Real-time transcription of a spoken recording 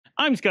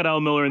I'm Scott Al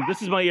Miller, and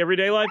this is my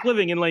everyday life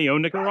living in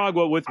Leon,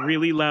 Nicaragua, with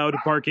really loud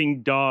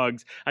barking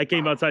dogs. I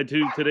came outside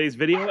to today's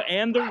video,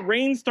 and the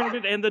rain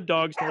started, and the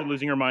dog started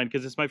losing her mind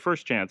because it's my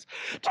first chance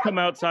to come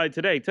outside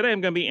today. Today,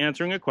 I'm going to be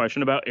answering a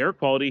question about air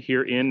quality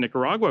here in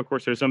Nicaragua. Of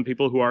course, there's some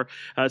people who are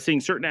seeing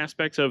certain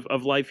aspects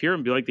of life here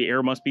and be like, the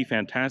air must be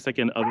fantastic,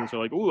 and others are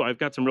like, ooh, I've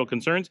got some real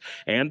concerns,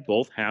 and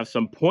both have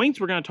some points.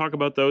 We're going to talk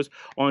about those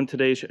on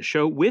today's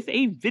show with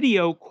a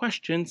video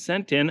question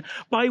sent in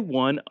by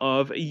one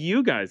of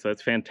you guys.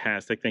 That's fantastic.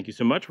 Thank you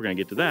so much. We're going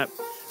to get to that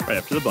right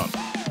after the bump.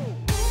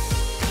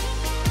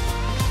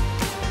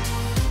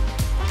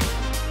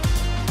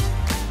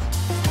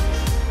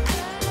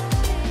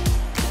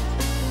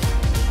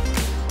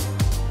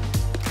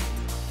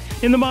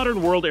 In the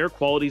modern world, air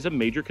quality is a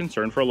major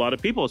concern for a lot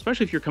of people,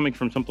 especially if you're coming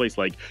from someplace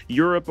like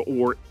Europe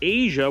or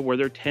Asia, where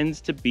there tends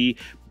to be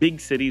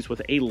big cities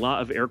with a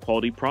lot of air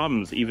quality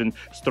problems. Even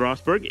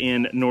Strasbourg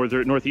in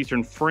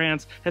northeastern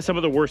France has some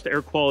of the worst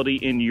air quality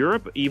in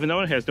Europe, even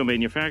though it has no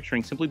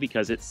manufacturing, simply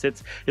because it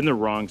sits in the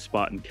wrong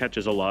spot and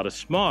catches a lot of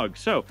smog.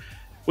 So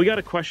we got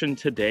a question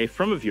today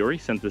from a viewer. He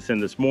sent this in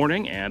this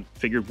morning and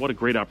figured what a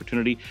great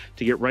opportunity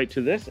to get right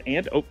to this.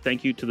 And oh,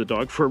 thank you to the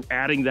dog for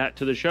adding that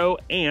to the show.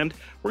 And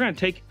we're going to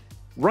take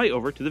right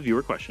over to the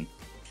viewer question.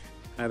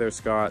 Hi there,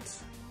 Scott.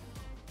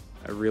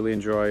 I really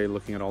enjoy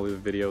looking at all the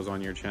videos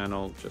on your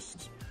channel.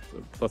 Just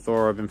a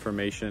plethora of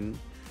information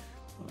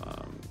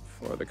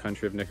for the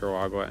country of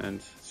Nicaragua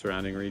and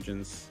surrounding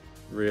regions.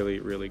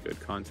 Really, really good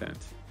content.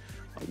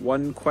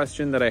 One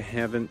question that I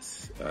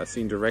haven't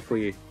seen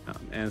directly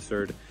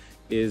answered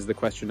is the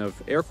question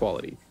of air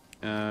quality.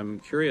 I'm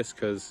curious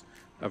because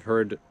I've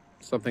heard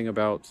something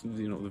about,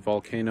 the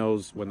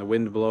volcanoes. When the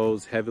wind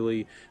blows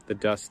heavily, the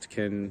dust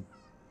can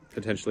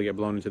potentially get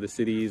blown into the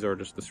cities or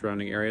just the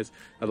surrounding areas.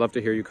 I'd love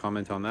to hear you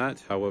comment on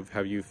that. How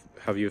you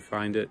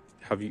found it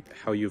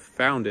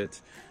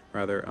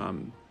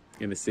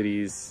in the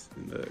cities,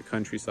 in the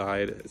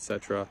countryside,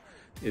 etc.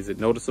 Is it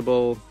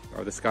noticeable?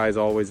 Are the skies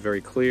always very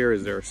clear?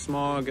 Is there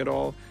smog at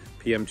all?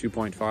 PM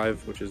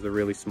 2.5, which is the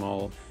really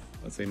small,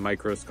 let's say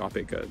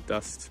microscopic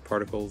dust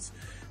particles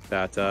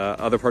that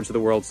other parts of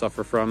the world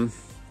suffer from.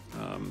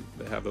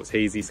 They have those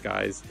hazy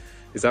skies.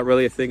 Is that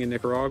really a thing in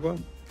Nicaragua?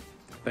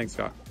 Thanks,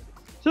 Scott.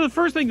 So the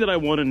first thing that I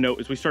want to note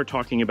as we start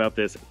talking about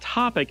this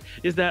topic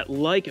is that,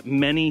 like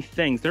many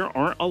things, there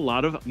aren't a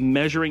lot of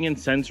measuring and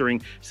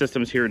censoring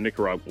systems here in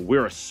Nicaragua.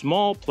 We're a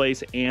small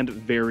place and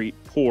very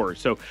poor.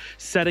 So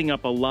setting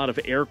up a lot of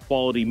air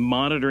quality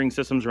monitoring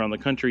systems around the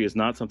country is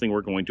not something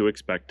we're going to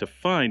expect to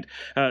find.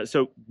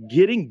 So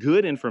getting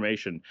good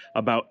information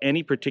about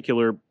any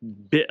particular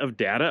bit of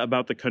data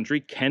about the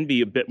country can be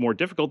a bit more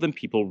difficult than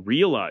people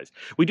realize.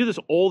 We do this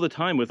all the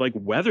time with like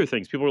weather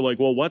things. People are like,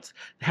 well, what's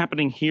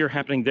happening here,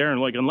 happening there? And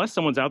like, unless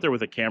someone's out there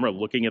with a camera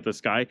looking at the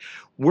sky,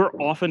 we're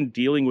often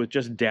dealing with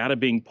just data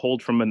being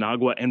pulled from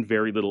Managua and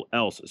very little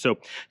else. So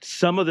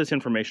some of this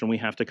information we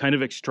have to kind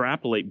of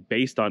extrapolate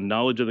based on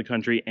knowledge of the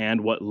country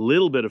and what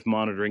little bit of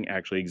monitoring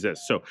actually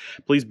exists. So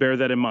please bear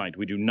that in mind.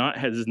 We do not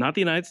have, this is not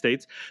the United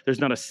States. There's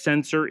not a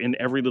sensor in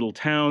every little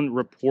town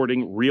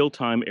reporting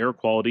real-time air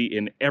quality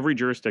in every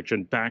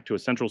jurisdiction back to a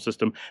central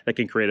system that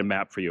can create a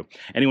map for you.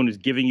 Anyone who's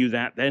giving you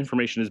that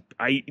information is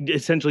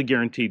essentially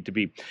guaranteed to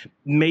be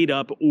made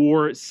up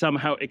or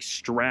somehow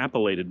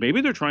extrapolated.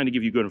 Maybe they're trying to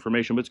give you good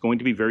information, but it's going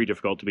to be very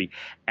difficult to be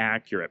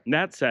accurate.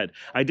 That said,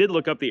 I did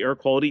look up the air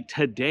quality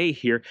today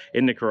here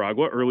in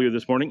Nicaragua earlier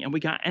this morning, and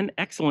we got an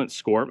excellent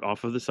score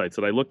off of the sites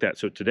that I looked at.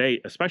 So today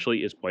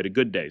especially is quite a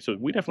good day. So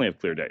we definitely have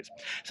clear days.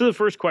 So the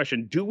first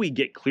question, do we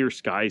get clear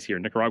skies here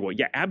in Nicaragua?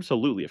 Yeah,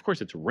 absolutely. Of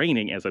course, it's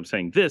raining as I'm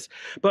saying this,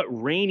 but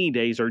rainy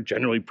days are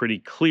generally pretty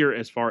clear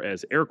as far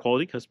as air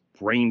quality because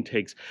rain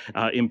takes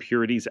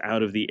impurities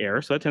out of the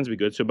air. So that tends to be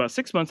good. So about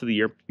 6 months of the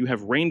year, you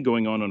have rain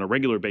going on a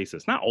regular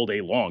basis, not all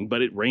day long,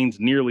 but it rains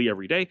nearly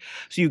every day.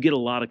 So you get a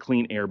lot of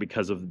clean air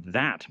because of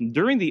that.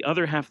 During the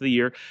other half of the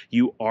year,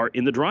 you are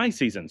in the dry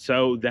season.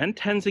 So then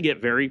tends to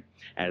get very,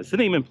 as the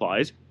name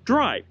implies,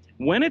 dry.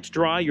 When it's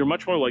dry, you're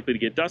much more likely to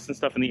get dust and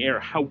stuff in the air.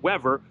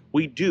 However,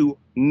 we do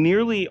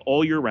nearly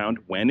all year round,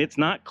 when it's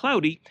not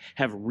cloudy,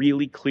 have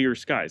really clear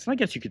skies. And I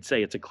guess you could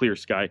say it's a clear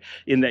sky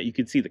in that you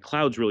can see the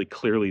clouds really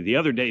clearly the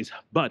other days,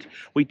 but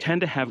we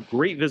tend to have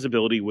great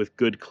visibility with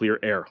good clear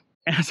air.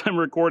 As I'm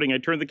recording, I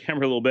turned the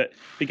camera a little bit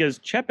because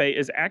Chepe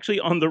is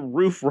actually on the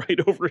roof right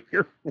over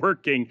here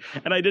working.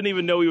 And I didn't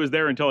even know he was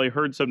there until I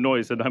heard some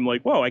noise. And I'm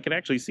like, whoa, I can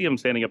actually see him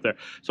standing up there.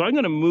 So I'm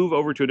going to move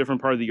over to a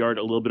different part of the yard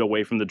a little bit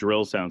away from the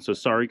drill sound. So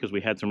sorry, because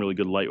we had some really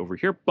good light over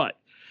here, but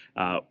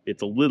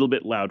it's a little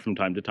bit loud from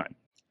time to time.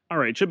 All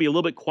right, it should be a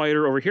little bit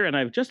quieter over here, and I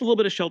have just a little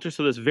bit of shelter,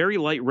 so this very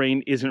light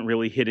rain isn't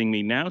really hitting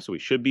me now, so we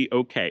should be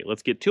okay.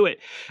 Let's get to it.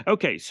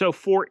 Okay, so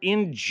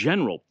in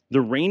general,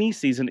 The rainy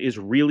season is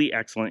really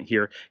excellent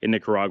here in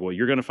Nicaragua.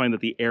 You're going to find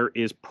that the air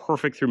is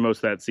perfect through most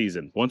of that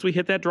season. Once we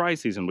hit that dry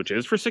season, which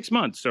is for 6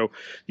 months, so,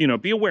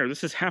 be aware,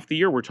 this is half the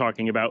year we're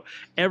talking about,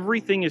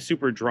 everything is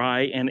super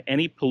dry, and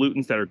any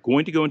pollutants that are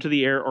going to go into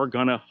the air are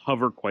going to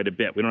hover quite a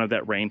bit. We don't have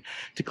that rain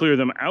to clear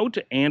them out,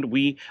 and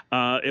we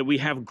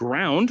have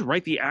ground,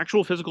 right? The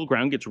actual physical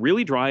ground gets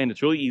really dry, and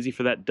it's really easy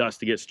for that dust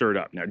to get stirred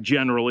up. Now,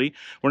 generally,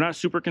 we're not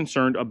super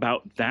concerned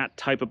about that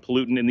type of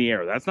pollutant in the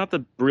air. That's not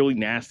the really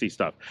nasty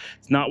stuff.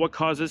 It's not what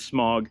causes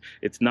smog.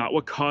 It's not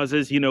what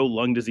causes,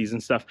 lung disease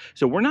and stuff.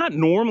 So we're not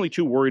normally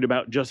too worried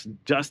about just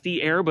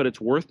dusty air, but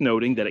it's worth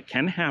noting that it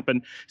can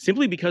happen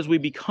simply because we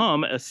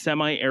become a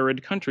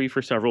semi-arid country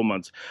for several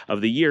months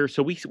of the year.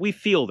 So we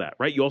feel that,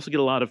 right? You also get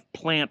a lot of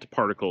plant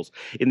particles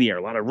in the air.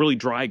 A lot of really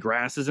dry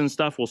grasses and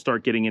stuff will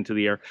start getting into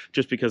the air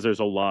just because there's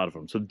a lot of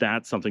them. So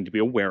that's something to be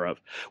aware of.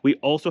 We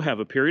also have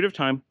a period of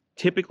time,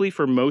 typically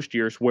for most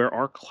years, where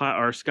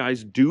our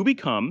skies do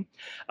become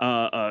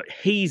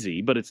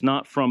hazy, but it's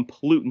not from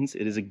pollutants.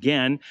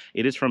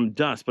 It is from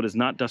dust, but it's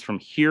not dust from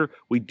here.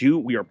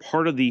 We are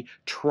part of the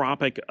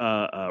tropic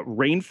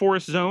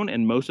rainforest zone,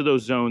 and most of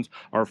those zones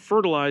are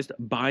fertilized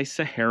by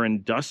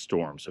Saharan dust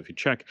storms. So if you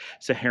check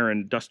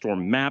Saharan dust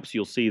storm maps,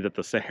 you'll see that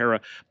the Sahara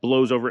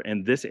blows over,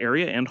 and this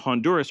area and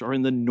Honduras are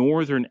in the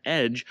northern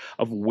edge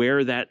of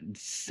where that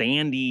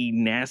sandy,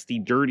 nasty,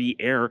 dirty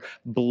air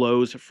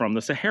blows from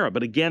the Sahara.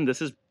 But again, this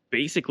is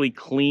basically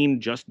clean,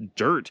 just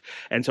dirt.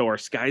 And so our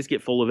skies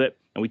get full of it,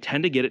 and we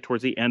tend to get it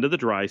towards the end of the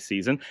dry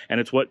season,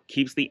 and it's what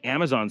keeps the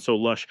Amazon so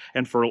lush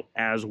and fertile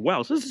as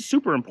well. So this is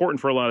super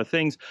important for a lot of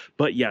things,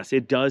 but yes,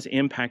 it does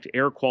impact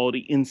air quality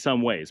in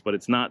some ways, but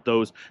it's not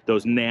those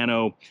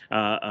nano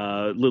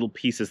little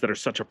pieces that are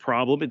such a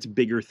problem. It's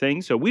bigger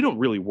things, so we don't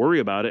really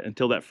worry about it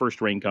until that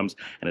first rain comes,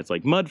 and it's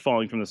like mud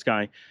falling from the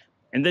sky.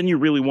 And then you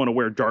really want to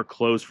wear dark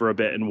clothes for a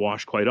bit and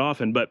wash quite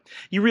often, but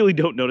you really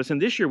don't notice.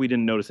 And this year we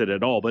didn't notice it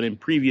at all, but in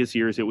previous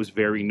years it was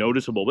very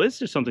noticeable. But it's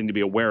just something to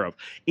be aware of.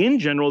 In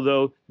general,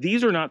 though,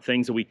 these are not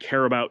things that we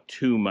care about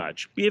too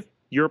much. If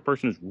you're a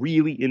person who's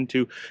really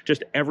into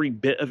just every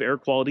bit of air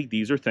quality,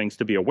 these are things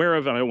to be aware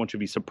of, and I don't want you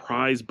to be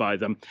surprised by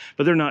them,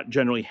 but they're not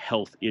generally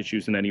health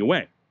issues in any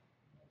way.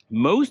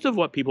 Most of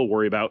what people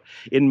worry about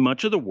in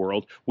much of the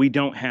world, we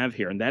don't have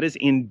here, and that is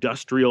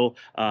industrial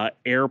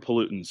air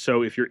pollutants.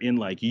 So if you're in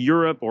like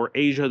Europe or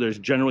Asia, there's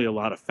generally a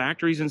lot of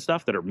factories and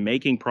stuff that are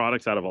making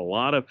products out of a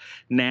lot of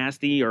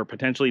nasty or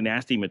potentially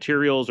nasty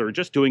materials, or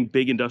just doing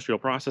big industrial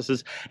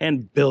processes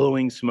and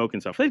billowing smoke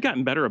and stuff. They've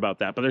gotten better about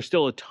that, but there's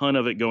still a ton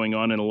of it going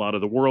on in a lot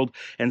of the world,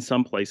 and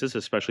some places,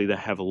 especially that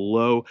have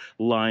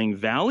low-lying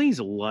valleys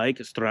like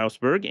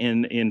Strasbourg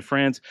in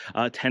France,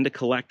 tend to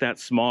collect that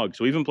smog.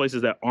 So even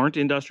places that aren't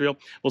industrial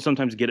will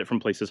sometimes get it from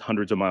places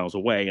hundreds of miles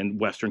away. And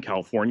Western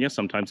California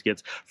sometimes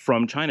gets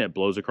from China. It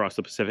blows across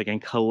the Pacific and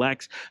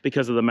collects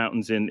because of the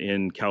mountains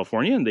in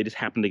California, and they just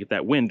happen to get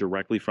that wind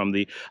directly from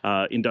the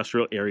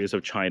industrial areas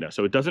of China.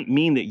 So it doesn't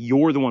mean that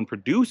you're the one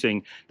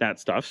producing that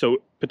stuff. So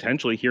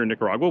potentially here in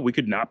Nicaragua, we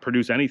could not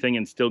produce anything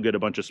and still get a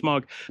bunch of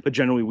smog, but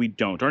generally we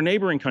don't. Our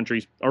neighboring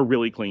countries are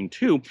really clean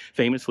too.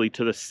 Famously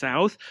to the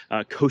south,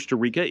 Costa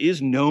Rica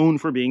is known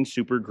for being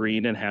super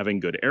green and having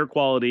good air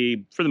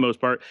quality for the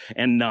most part,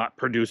 and not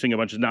producing a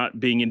bunch of, not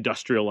being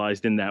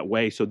industrialized in that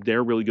way. So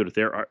they're really good with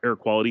their air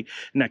quality.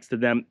 Next to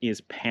them is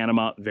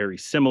Panama, very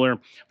similar.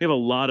 We have a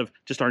lot of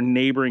just our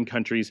neighboring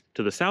countries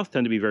to the south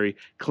tend to be very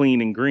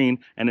clean and green.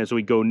 And as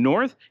we go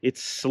north,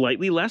 it's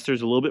slightly less.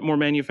 There's a little bit more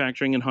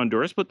manufacturing in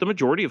Honduras, but the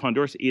majority of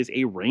Honduras is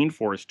a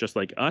rainforest just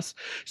like us.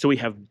 So we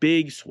have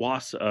big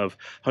swaths of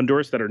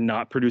Honduras that are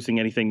not producing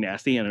anything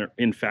nasty and are,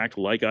 in fact,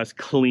 like us,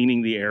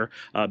 cleaning the air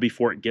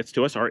before it gets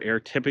to us. Our air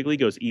typically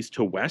goes east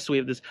to west. So we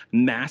have this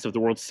massive, the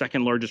world's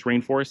second largest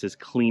rainforest is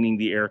cleaning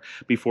the air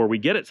before we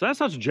get it. So that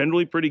stuff's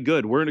generally pretty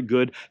good. We're in a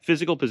good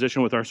physical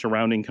position with our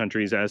surrounding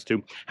countries as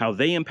to how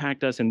they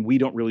impact us, and we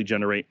don't really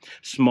generate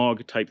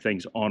smog type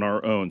things on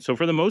our own. So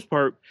for the most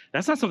part,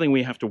 that's not something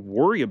we have to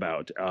worry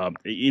about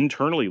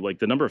internally. Like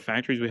the number of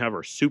factories we have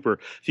are super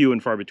few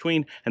and far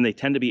between, and they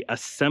tend to be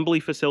assembly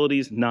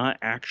facilities, not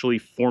actually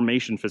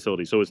formation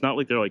facilities. So it's not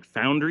like they're like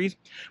foundries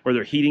where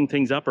they're heating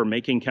things up or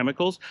making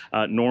chemicals.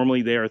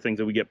 Normally they are things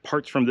that we get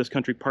parts from this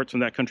country, parts from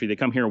that country. They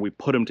come here and we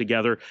put them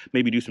together,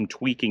 maybe do some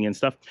tweaking and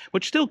stuff,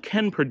 which still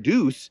can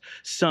produce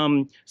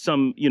some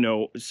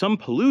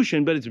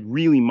pollution, but it's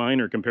really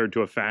minor compared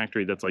to a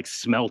factory that's like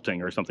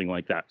smelting or something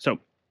like that. So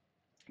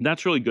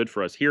that's really good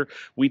for us. Here,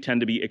 we tend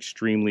to be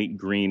extremely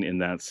green in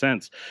that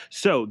sense.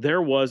 So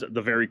there was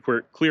the very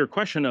clear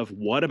question of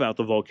what about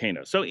the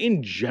volcanoes? So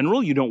in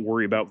general, you don't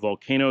worry about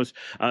volcanoes.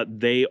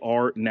 They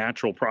are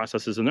natural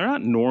processes, and they're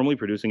not normally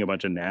producing a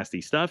bunch of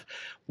nasty stuff.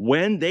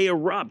 When they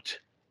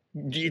erupt,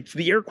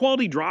 the air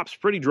quality drops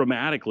pretty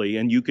dramatically,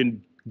 and you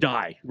can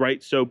die,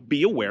 right? So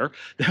be aware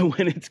that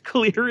when it's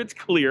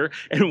clear,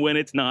 and when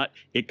it's not,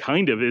 it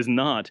kind of is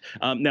not.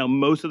 Now,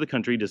 most of the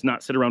country does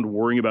not sit around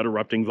worrying about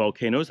erupting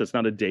volcanoes. That's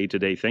not a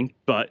day-to-day thing.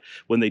 But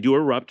when they do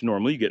erupt,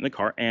 normally you get in the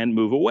car and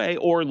move away,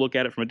 or look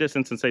at it from a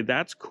distance and say,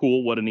 that's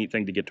cool, what a neat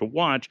thing to get to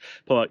watch.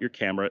 Pull out your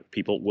camera,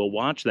 people will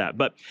watch that.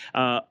 But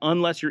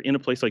unless you're in a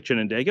place like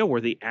Chinandega,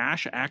 where the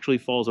ash actually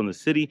falls on the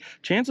city,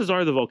 chances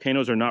are the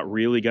volcanoes are not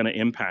really going to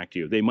impact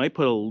you. They might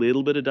put a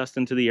little bit of dust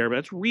into the air, but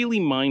that's really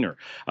minor.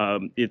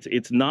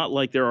 It's not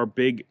like there are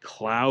big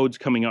clouds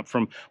coming up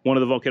from one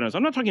of the volcanoes.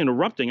 I'm not talking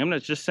erupting. I'm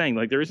not just saying,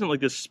 like, there isn't like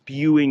this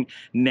spewing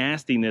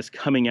nastiness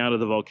coming out of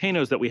the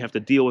volcanoes that we have to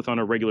deal with on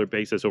a regular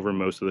basis over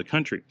most of the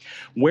country.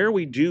 Where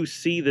we do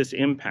see this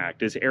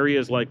impact is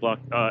areas like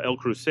El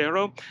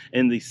Crucero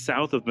in the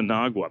south of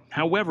Managua.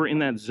 However, in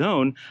that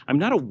zone, I'm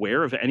not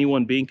aware of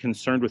anyone being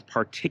concerned with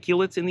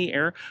particulates in the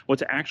air.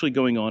 What's actually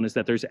going on is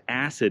that there's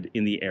acid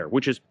in the air,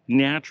 which is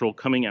natural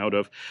coming out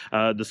of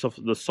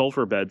the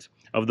sulfur beds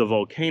of the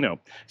volcano.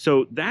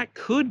 So that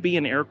could be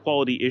an air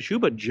quality issue,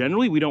 but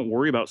generally we don't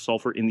worry about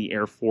sulfur in the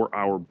air for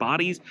our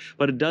bodies,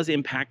 but it does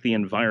impact the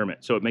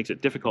environment. So it makes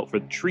it difficult for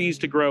the trees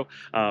to grow.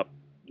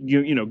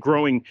 You know,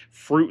 growing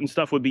fruit and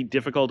stuff would be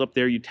difficult up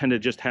there. You tend to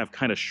just have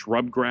kind of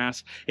shrub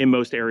grass in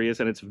most areas,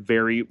 and it's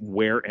very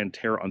wear and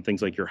tear on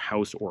things like your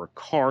house or a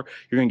car.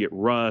 You're going to get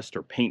rust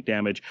or paint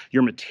damage.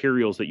 Your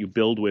materials that you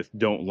build with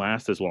don't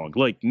last as long,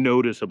 like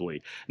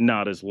noticeably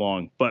not as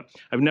long. But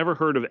I've never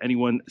heard of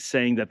anyone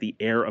saying that the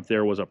air up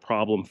there was a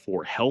problem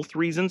for health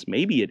reasons.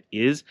 Maybe it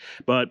is,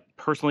 but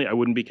personally, I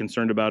wouldn't be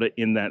concerned about it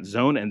in that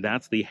zone, and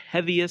that's the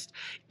heaviest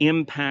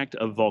impact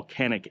of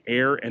volcanic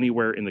air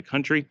anywhere in the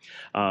country.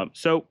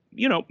 So,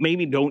 you know,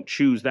 maybe don't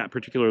choose that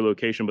particular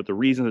location, but the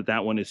reason that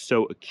that one is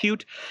so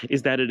acute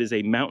is that it is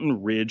a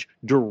mountain ridge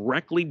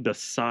directly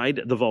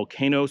beside the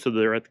volcano, so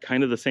they're at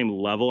kind of the same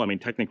level. I mean,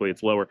 technically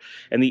it's lower,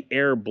 and the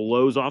air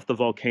blows off the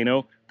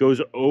volcano, goes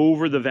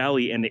over the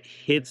valley, and it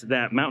hits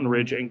that mountain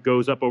ridge and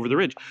goes up over the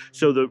ridge.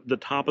 So the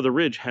top of the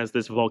ridge has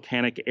this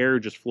volcanic air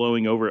just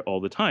flowing over it all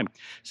the time.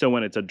 So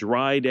when it's a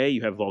dry day,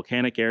 you have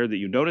volcanic air that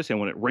you notice, and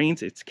when it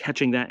rains, it's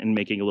catching that and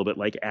making a little bit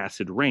like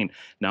acid rain.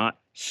 Not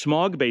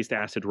smog-based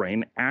acid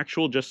rain,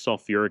 actual just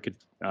sulfuric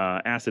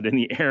acid in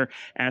the air,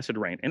 acid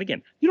rain. And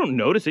again, you don't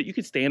notice it. You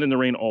could stand in the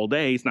rain all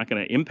day. It's not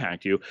going to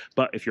impact you.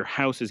 But if your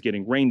house is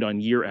getting rained on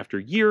year after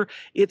year,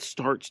 it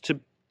starts to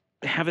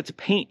have its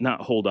paint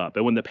not hold up.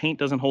 And when the paint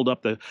doesn't hold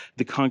up,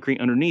 the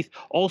concrete underneath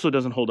also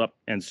doesn't hold up,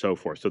 and so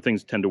forth. So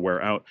things tend to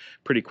wear out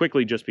pretty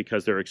quickly just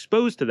because they're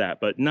exposed to that,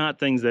 but not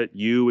things that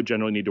you would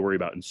generally need to worry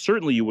about. And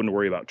certainly you wouldn't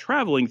worry about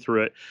traveling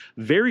through it.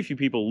 Very few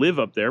people live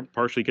up there,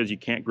 partially because you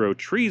can't grow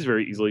trees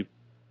very easily,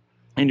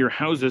 and your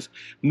houses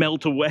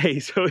melt away,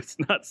 so it's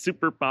not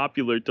super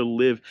popular to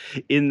live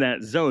in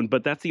that zone.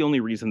 But that's the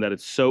only reason that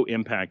it's so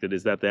impacted,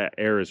 is that that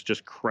air is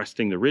just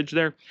cresting the ridge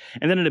there.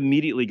 And then it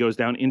immediately goes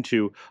down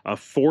into a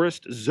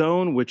forest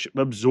zone, which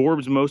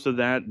absorbs most of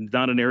that,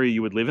 not an area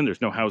you would live in.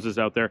 There's no houses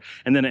out there.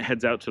 And then it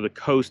heads out to the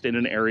coast in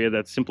an area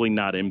that's simply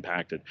not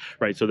impacted,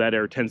 right? So that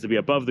air tends to be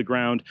above the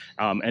ground.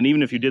 And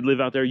even if you did live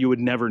out there, you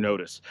would never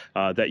notice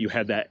that you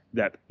had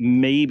that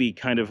maybe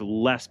kind of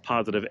less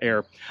positive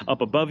air up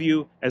above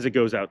you as it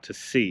goes out to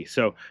sea.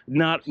 So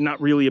not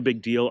really a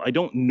big deal. I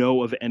don't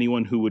know of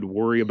anyone who would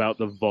worry about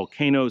the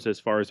volcanoes as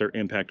far as their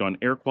impact on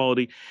air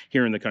quality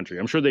here in the country.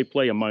 I'm sure they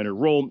play a minor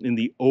role in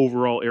the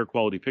overall air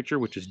quality picture,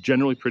 which is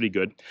generally pretty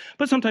good,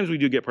 but sometimes we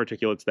do get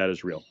particulates. That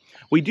is real.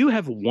 We do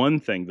have one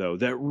thing, though,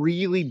 that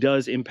really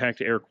does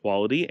impact air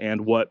quality,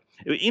 and what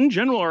in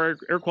general our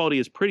air quality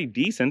is pretty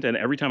decent, and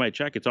every time I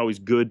check it's always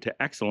good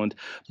to excellent,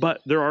 but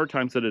there are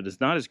times that it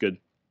is not as good.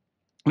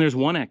 There's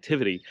one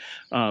activity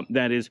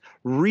that is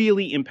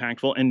really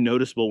impactful and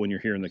noticeable when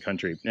you're here in the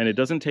country. And it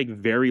doesn't take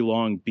very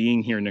long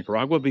being here in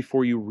Nicaragua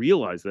before you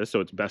realize this. So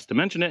it's best to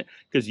mention it,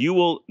 because you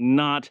will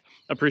not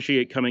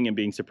appreciate coming and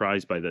being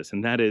surprised by this.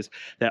 And that is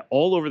that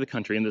all over the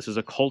country, and this is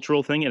a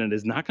cultural thing, and it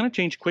is not going to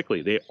change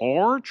quickly. They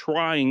are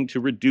trying to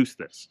reduce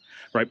this,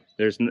 right?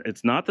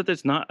 It's not that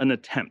there's not an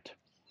attempt.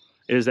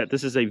 It is that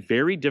this is a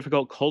very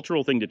difficult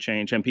cultural thing to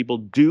change, and people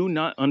do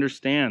not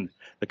understand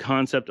the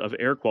concept of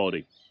air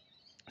quality.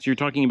 So you're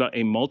talking about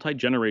a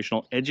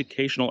multi-generational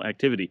educational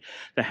activity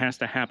that has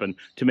to happen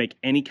to make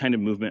any kind of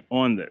movement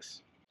on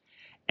this.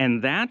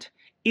 And that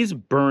is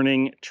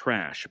burning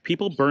trash.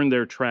 People burn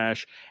their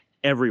trash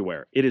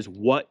everywhere. It is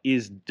what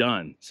is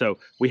done. So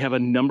we have a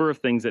number of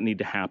things that need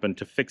to happen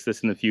to fix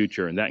this in the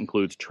future, and that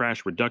includes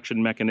trash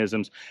reduction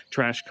mechanisms,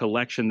 trash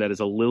collection that is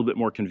a little bit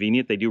more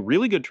convenient. They do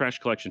really good trash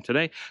collection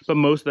today, but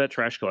most of that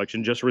trash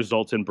collection just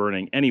results in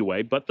burning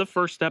anyway. But the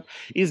first step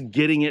is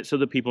getting it so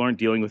that people aren't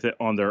dealing with it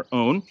on their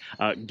own,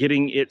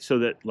 getting it so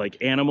that, like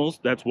animals,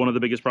 that's one of the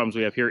biggest problems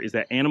we have here, is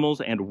that animals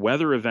and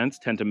weather events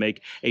tend to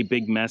make a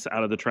big mess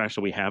out of the trash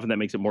that we have, and that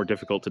makes it more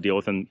difficult to deal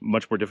with and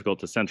much more difficult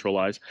to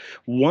centralize.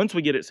 Once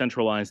we get it centralized,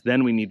 centralized,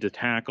 then we need to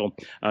tackle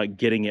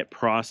getting it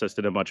processed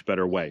in a much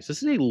better way. So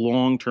this is a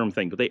long-term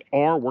thing, but they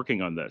are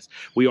working on this.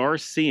 We are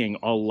seeing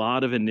a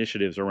lot of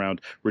initiatives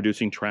around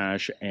reducing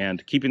trash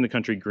and keeping the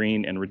country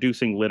green and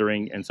reducing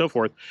littering and so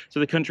forth. So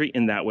the country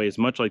in that way is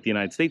much like the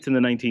United States in the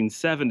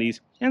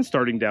 1970s and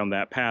starting down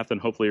that path, and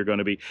hopefully are going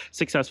to be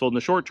successful in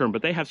the short term,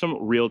 but they have some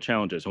real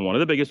challenges. And one of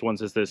the biggest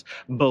ones is this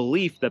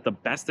belief that the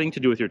best thing to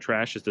do with your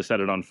trash is to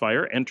set it on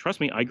fire. And trust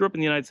me, I grew up in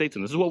the United States,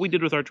 and this is what we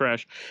did with our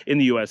trash in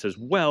the US as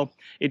well.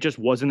 It just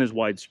wasn't as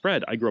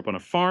widespread. I grew up on a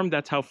farm.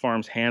 That's how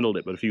farms handled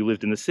it. But if you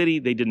lived in the city,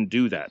 they didn't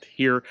do that.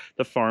 Here,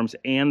 the farms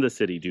and the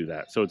city do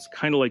that. So it's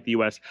kind of like the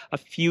US a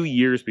few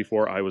years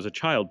before I was a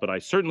child. But I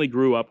certainly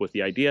grew up with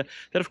the idea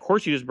that, of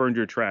course, you just burned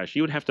your trash.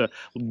 You would have to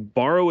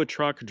borrow a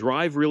truck,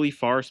 drive really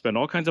far, spend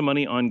all kinds of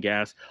money on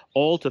gas,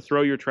 all to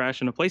throw your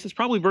trash in a place that's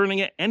probably burning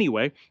it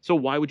anyway. So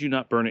why would you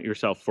not burn it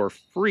yourself for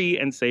free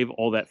and save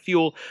all that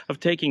fuel of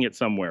taking it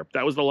somewhere?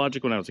 That was the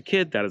logic when I was a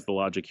kid. That is the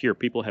logic here.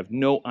 People have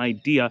no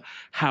idea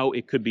how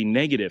it could be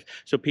negative.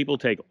 So people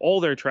take all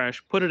their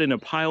trash, put it in a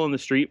pile in the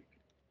street.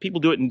 People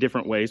do it in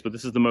different ways, but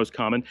this is the most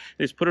common.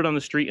 They just put it on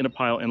the street in a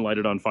pile and light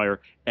it on fire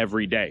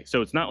every day.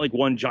 So it's not like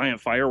one giant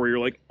fire where you're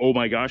like, oh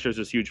my gosh, there's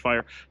this huge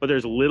fire, but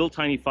there's little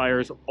tiny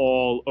fires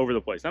all over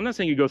the place. I'm not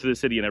saying you go through the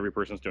city and every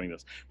person's doing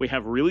this. We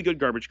have really good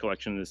garbage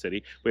collection in the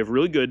city. We have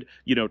really good,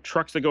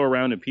 trucks that go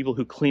around and people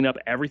who clean up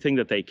everything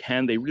that they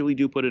can. They really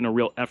do put in a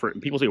real effort.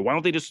 And people say, why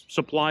don't they just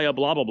supply a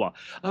blah, blah, blah?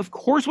 Of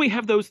course we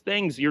have those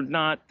things. You're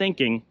not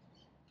thinking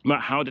about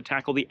how to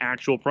tackle the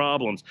actual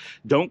problems.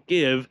 Don't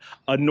give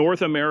a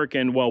North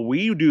American, well,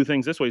 we do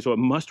things this way, so it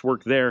must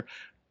work there.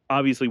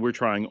 Obviously, we're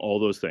trying all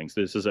those things.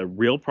 This is a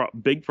real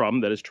big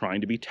problem that is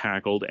trying to be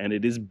tackled, and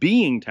it is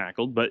being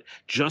tackled, but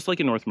just like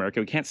in North America,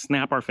 we can't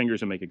snap our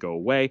fingers and make it go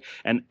away,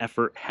 and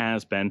effort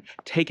has been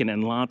taken,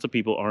 and lots of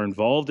people are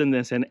involved in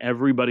this, and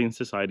everybody in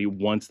society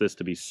wants this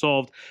to be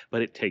solved,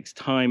 but it takes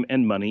time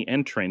and money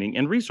and training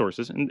and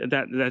resources, and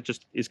that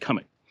just is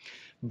coming.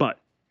 But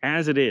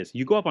as it is,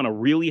 you go up on a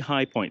really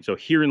high point. So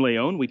here in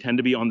Leon, we tend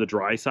to be on the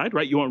dry side,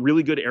 right? You want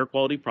really good air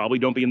quality, probably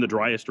don't be in the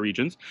driest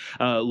regions.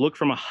 Look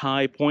from a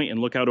high point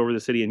and look out over the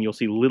city and you'll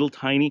see little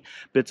tiny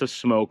bits of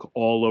smoke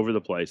all over the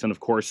place. And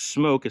of course,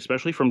 smoke,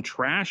 especially from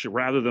trash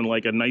rather than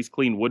like a nice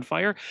clean wood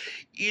fire,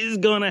 is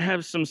gonna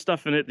have some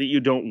stuff in it that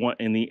you don't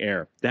want in the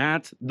air.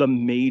 That's the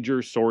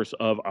major source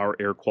of our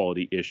air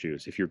quality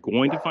issues. If you're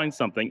going to find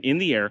something in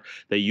the air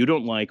that you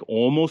don't like,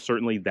 almost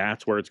certainly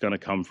that's where it's gonna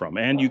come from.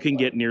 And you can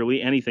get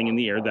nearly anything in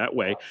the air that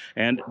way,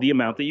 and the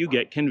amount that you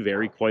get can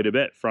vary quite a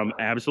bit. From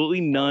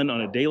absolutely none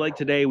on a day like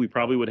today, we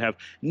probably would have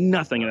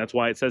nothing, and that's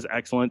why it says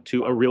excellent,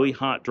 to a really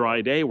hot,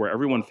 dry day where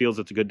everyone feels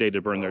it's a good day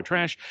to burn their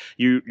trash.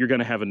 You're going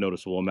to have a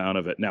noticeable amount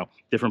of it. Now,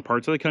 different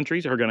parts of the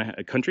country are going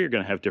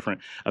to have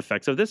different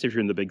effects of this. If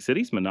you're in the big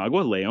cities,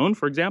 Managua, Leon,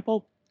 for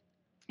example,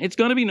 it's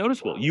going to be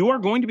noticeable. You are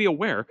going to be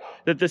aware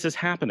that this is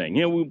happening.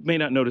 We may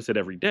not notice it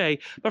every day,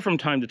 but from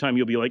time to time,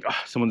 you'll be like, oh,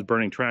 someone's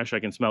burning trash. I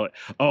can smell it.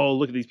 Oh,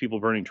 look at these people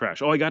burning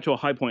trash. Oh, I got to a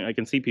high point. I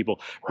can see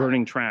people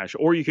burning trash.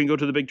 Or you can go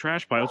to the big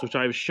trash piles, which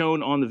I have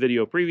shown on the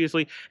video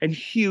previously, and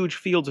huge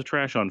fields of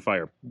trash on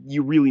fire.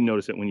 You really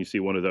notice it when you see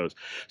one of those.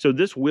 So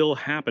this will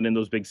happen in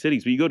those big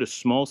cities. But you go to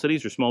small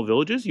cities or small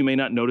villages, you may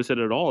not notice it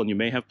at all. And you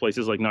may have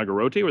places like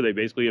Nicaragua where they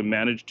basically have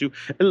managed to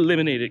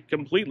eliminate it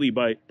completely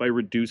by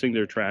reducing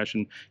their trash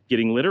and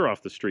getting litter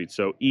off the streets.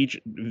 So each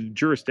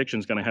jurisdiction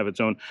is going to have its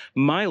own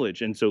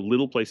mileage. And so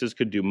little places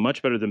could do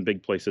much better than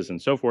big places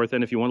and so forth.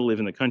 And if you want to live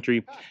in the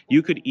country,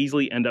 you could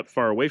easily end up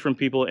far away from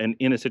people and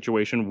in a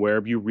situation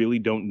where you really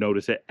don't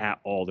notice it at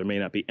all. There may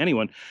not be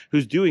anyone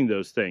who's doing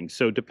those things.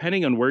 So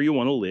depending on where you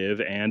want to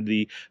live and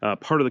the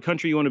part of the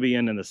country you want to be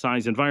in and the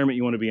size environment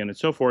you want to be in and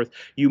so forth,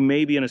 you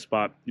may be in a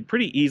spot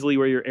pretty easily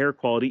where your air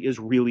quality is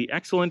really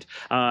excellent,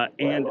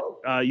 and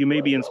you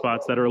may be in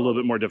spots that are a little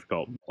bit more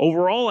difficult.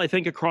 Overall, I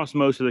think across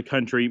most of the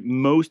country,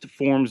 most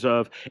forms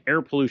of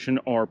air pollution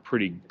are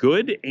pretty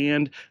good,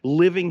 and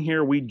living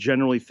here, we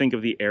generally think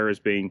of the air as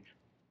being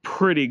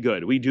pretty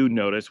good. We do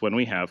notice when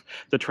we have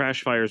the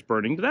trash fires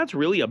burning, but that's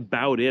really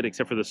about it,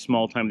 except for the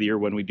small time of the year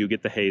when we do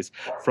get the haze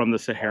from the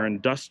Saharan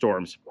dust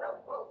storms.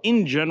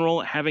 In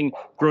general, having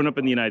grown up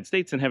in the United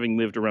States and having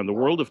lived around the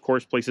world, of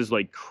course, places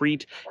like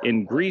Crete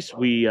in Greece,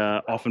 we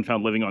often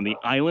found living on the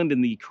island in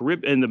the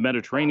Caribbean, in the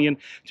Mediterranean,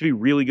 to be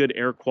really good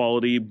air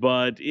quality,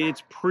 but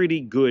it's pretty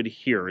good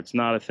here. It's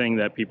not a thing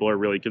that people are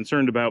really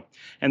concerned about,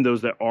 and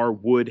those that are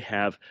would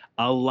have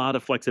a lot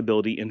of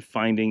flexibility in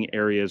finding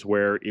areas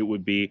where it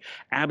would be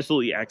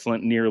absolutely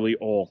excellent nearly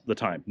all the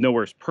time.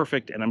 Nowhere's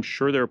perfect, and I'm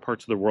sure there are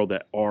parts of the world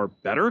that are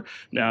better,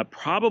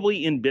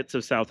 probably in bits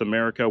of South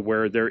America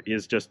where there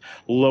is just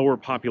lower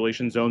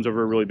population zones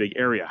over a really big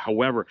area.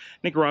 However,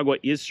 Nicaragua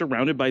is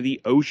surrounded by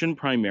the ocean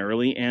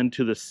primarily, and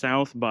to the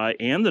south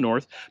and the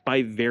north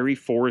by very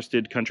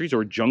forested countries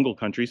or jungle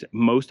countries.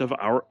 Most of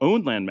our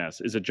own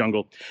landmass is a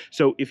jungle.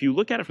 So if you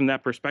look at it from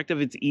that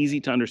perspective, it's easy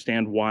to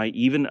understand why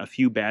even a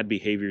few bad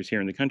behaviors here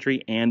in the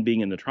country and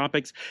being in the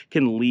tropics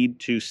can lead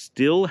to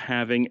still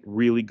having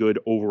really good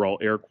overall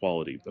air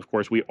quality. Of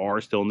course, we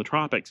are still in the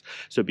tropics,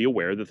 so be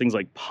aware that things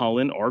like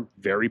pollen are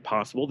very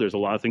possible. There's a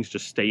lot of things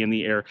just stay in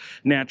the air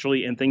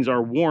naturally, and things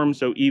are warm,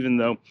 so even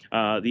though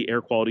the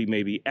air quality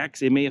may be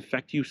X, it may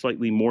affect you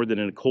slightly more than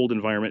in a cold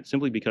environment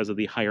simply because of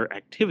the higher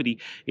activity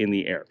in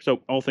the air.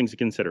 So all things to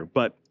consider,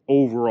 but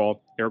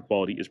overall air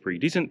quality is pretty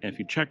decent. And if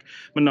you check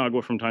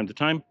Managua from time to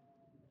time,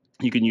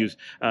 you can use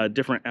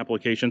different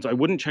applications. I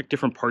wouldn't check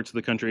different parts of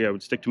the country. I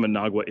would stick to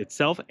Managua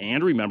itself.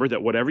 And remember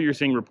that whatever you're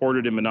seeing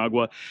reported in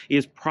Managua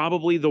is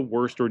probably the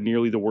worst or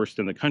nearly the worst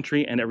in the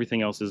country, and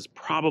everything else is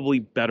probably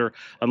better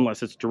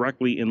unless it's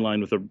directly in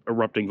line with an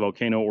erupting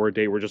volcano or a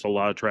day where just a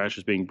lot of trash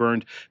is being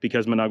burned,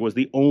 because Managua is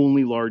the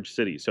only large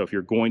city. So if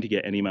you're going to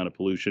get any amount of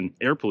pollution,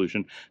 air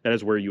pollution, that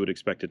is where you would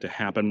expect it to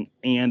happen.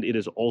 And it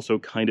is also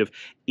kind of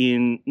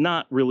in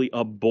not really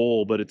a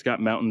bowl, but it's got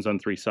mountains on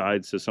three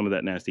sides, so some of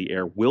that nasty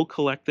air will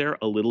collect there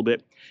a little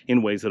bit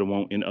in ways that it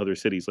won't in other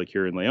cities like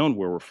here in Leon,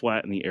 where we're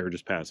flat and the air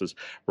just passes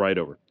right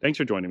over. Thanks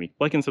for joining me.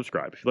 Like and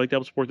subscribe. If you'd like to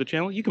help support the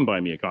channel, you can buy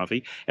me a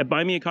coffee at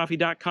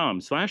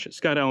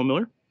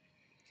buymeacoffee.com/ScottAllenMiller.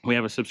 We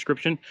have a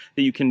subscription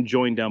that you can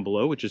join down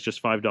below, which is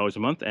just $5 a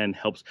month and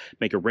helps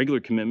make a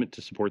regular commitment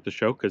to support the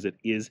show, because it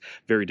is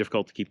very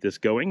difficult to keep this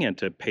going and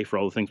to pay for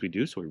all the things we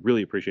do. So we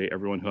really appreciate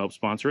everyone who helps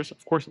sponsor us.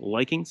 Of course,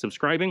 liking,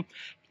 subscribing,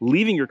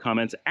 leaving your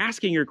comments,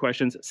 asking your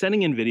questions,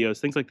 sending in videos,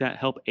 things like that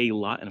help a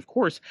lot. And of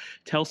course,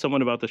 tell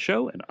someone about the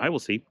show, and I will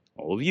see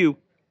all of you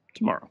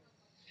tomorrow.